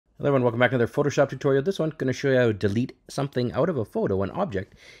Hello everyone, welcome back to another Photoshop tutorial. This one, going to show you how to delete something out of a photo, an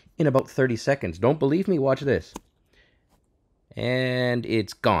object, in about 30 seconds. Don't believe me? Watch this. And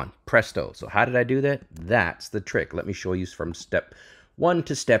it's gone. Presto. So how did I do that? That's the trick. Let me show you from step 1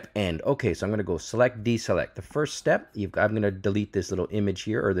 to step end. Okay, so I'm going to go select, deselect. The first step, I'm going to delete this little image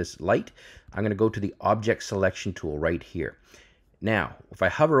here, or this light. I'm going to go to the object selection tool right here. Now, if I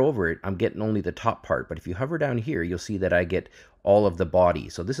hover over it, I'm getting only the top part, but if you hover down here, you'll see that I get all of the body.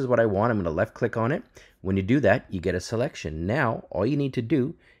 So this is what I want. I'm going to left click on it. When you do that, you get a selection. Now, all you need to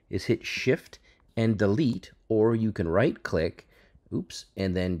do is hit Shift and delete, or you can right click, oops,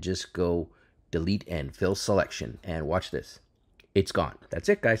 and then just go delete and fill selection. And watch this. It's gone. That's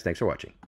it, guys. Thanks for watching.